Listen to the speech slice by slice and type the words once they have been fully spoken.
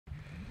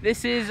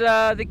This is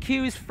the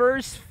Q's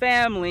first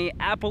family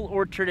apple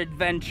orchard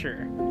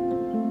adventure.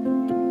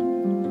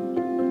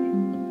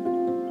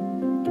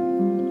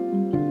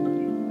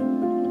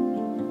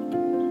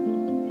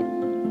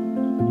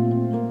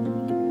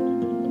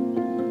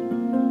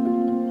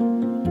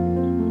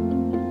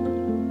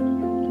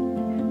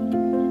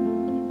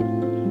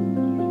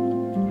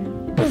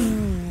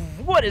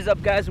 What is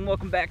up, guys, and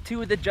welcome back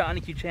to the Johnny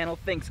Q channel.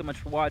 Thanks so much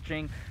for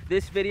watching.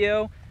 This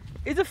video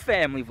is a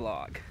family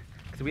vlog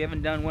because we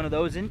haven't done one of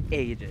those in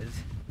ages.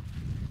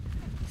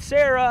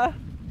 Sarah,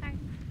 hi.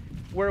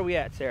 Where are we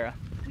at, Sarah?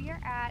 We are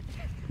at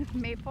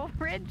Maple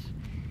Ridge.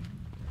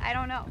 I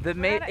don't know.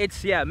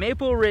 It's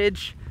Maple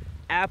Ridge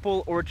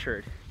Apple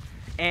Orchard,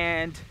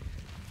 and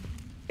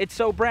it's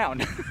so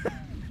brown.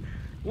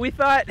 We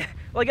thought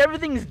like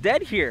everything's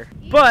dead here,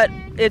 but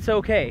it's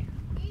okay.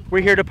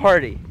 We're here to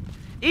party.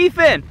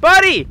 Ethan,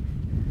 buddy!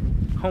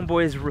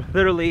 Homeboy is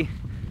literally...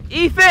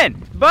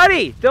 Ethan,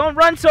 buddy, don't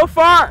run so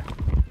far!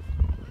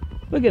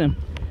 Look at him.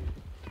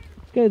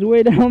 This guy's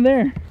way down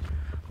there.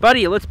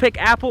 Buddy, let's pick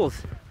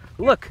apples.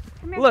 Look,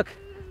 look,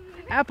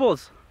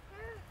 apples.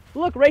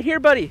 Look, right here,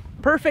 buddy.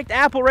 Perfect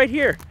apple right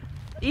here.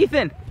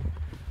 Ethan,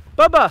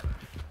 Bubba,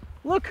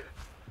 look,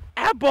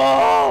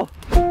 apple!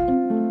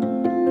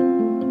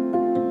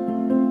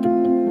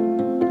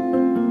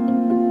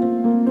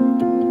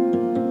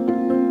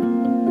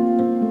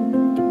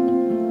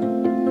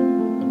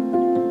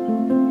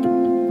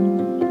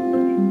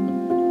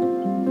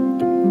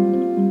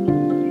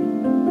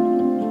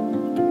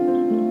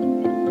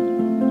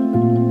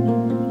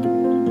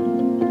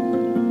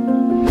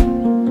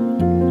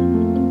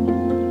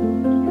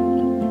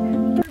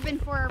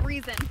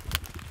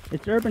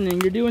 It's urban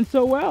and you're doing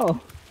so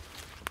well.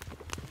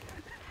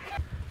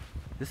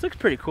 This looks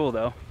pretty cool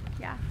though.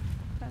 Yeah.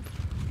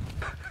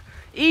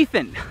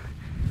 Ethan!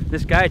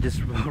 This guy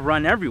just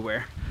run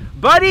everywhere.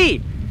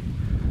 Buddy!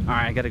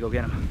 Alright, I gotta go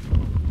get him.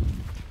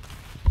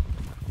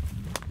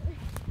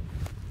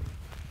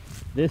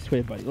 This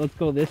way, buddy. Let's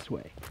go this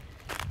way.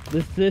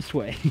 This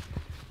way.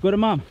 Go to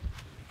mom.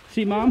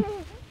 See mom?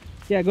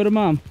 Yeah, go to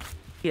mom.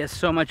 He has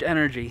so much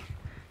energy.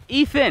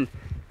 Ethan!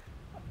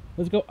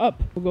 Let's go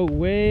up. We'll go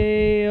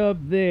way up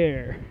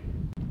there.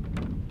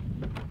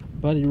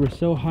 Buddy, we're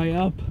so high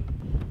up.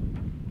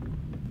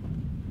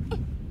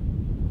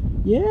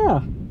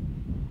 Yeah.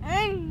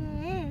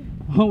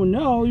 Oh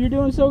no, you're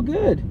doing so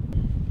good.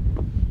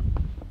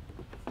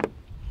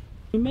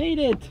 We made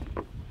it.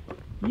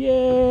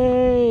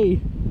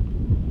 Yay.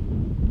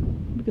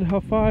 Look at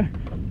how far.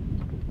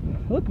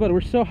 Look, buddy,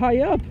 we're so high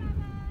up.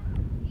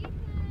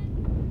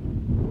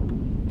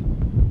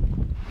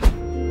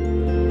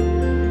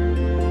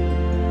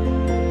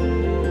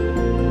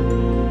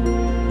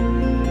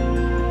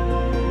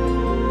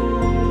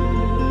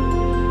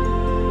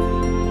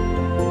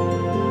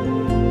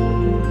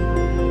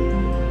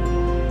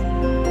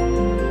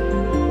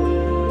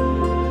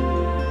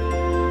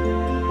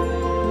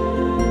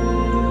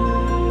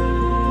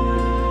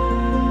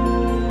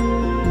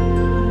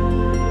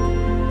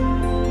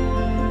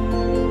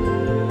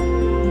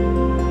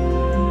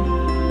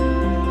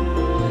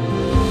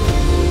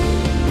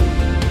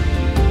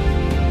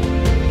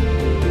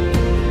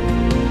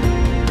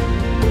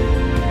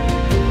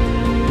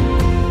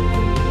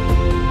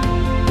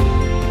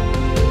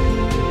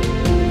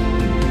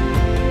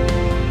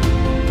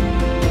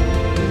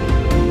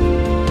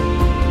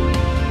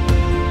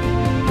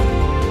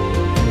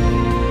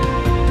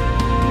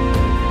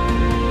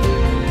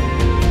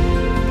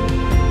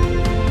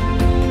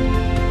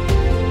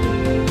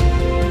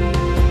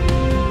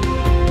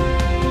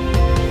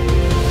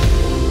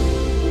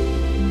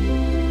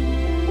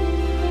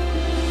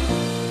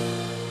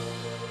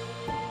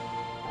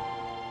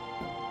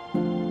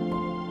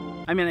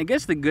 I mean, I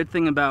guess the good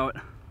thing about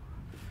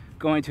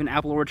going to an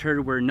apple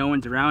orchard where no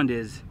one's around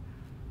is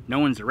no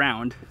one's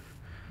around,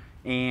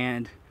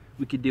 and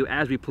we could do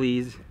as we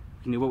please.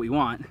 We can do what we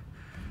want.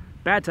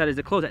 Bad side is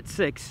it closed at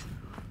 6,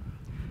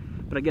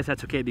 but I guess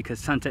that's okay because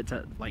sunset's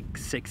at like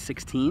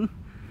 6:16.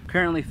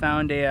 Currently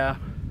found a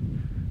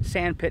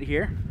sand pit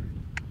here.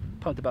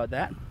 Pumped about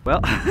that.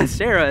 Well,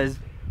 Sarah is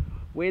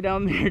way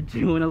down there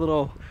doing a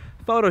little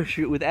photo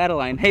shoot with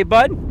Adeline. Hey,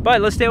 bud,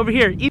 let's stay over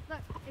here. Look,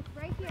 it's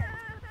right here.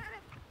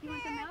 You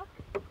want the milk?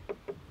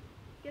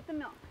 Get the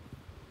milk.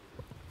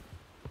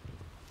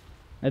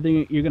 I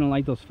think you're gonna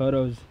like those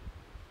photos.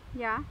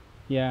 Yeah?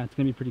 Yeah, it's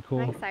gonna be pretty cool.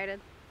 I'm excited.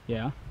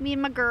 Yeah? Me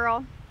and my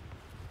girl.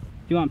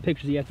 If you want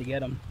pictures, you have to get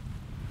them.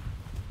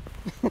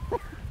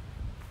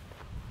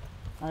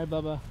 Alright,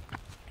 Bubba.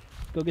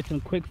 Let's go get some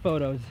quick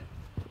photos.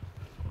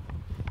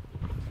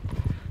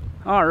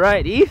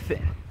 Alright,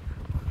 Ethan.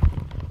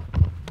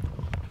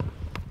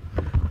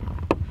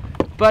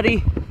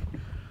 Buddy,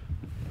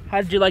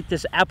 how did you like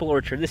this apple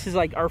orchard? This is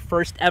like our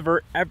first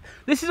ever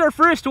this is our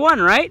first one,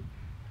 right?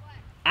 What?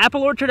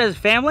 Apple orchard as a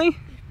family?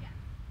 Yeah.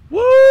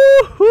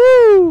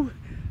 Woo-hoo!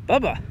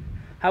 Bubba,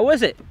 how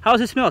was it? How's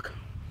this milk?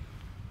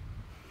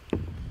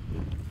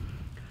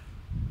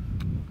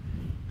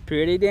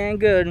 Pretty dang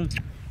good.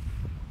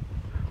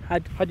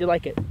 How'd you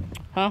like it?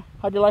 Huh?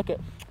 How'd you like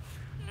it?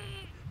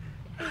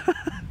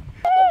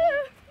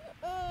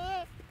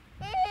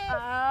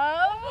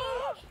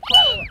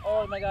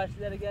 Oh my gosh, is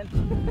that again?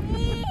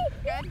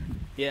 Good.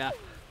 Yeah.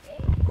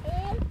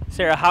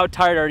 Sarah, how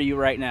tired are you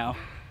right now?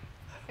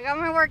 I got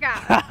my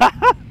workout.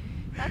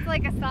 That's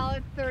like a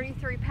solid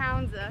 33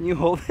 pounds. Can you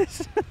hold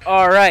this?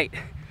 All right.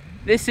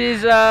 This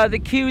is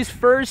the Q's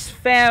first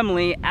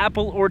family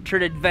apple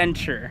orchard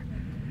adventure.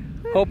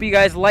 Hope you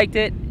guys liked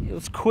it. It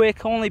was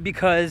quick only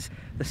because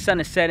the sun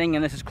is setting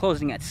and this is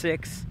closing at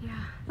 6. Yeah.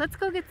 Let's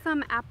go get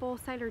some apple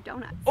cider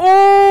donuts.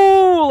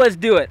 Oh, let's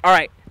do it. All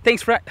right.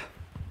 Thanks for... I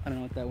don't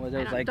know what that was.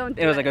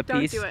 It was like a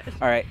piece. Don't do it.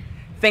 All right.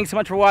 Thanks so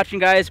much for watching,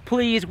 guys.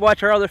 Please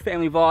watch our other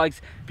family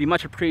vlogs. Be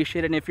much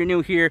appreciated. And if you're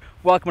new here,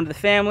 welcome to the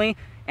family.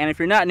 And if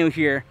you're not new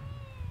here,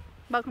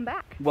 welcome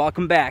back.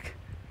 welcome back.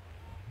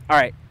 All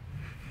right.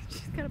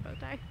 She's got a bow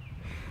tie.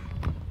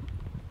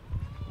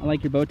 I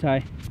like your bow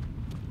tie.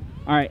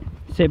 All right.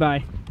 Say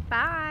bye.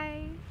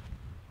 Bye.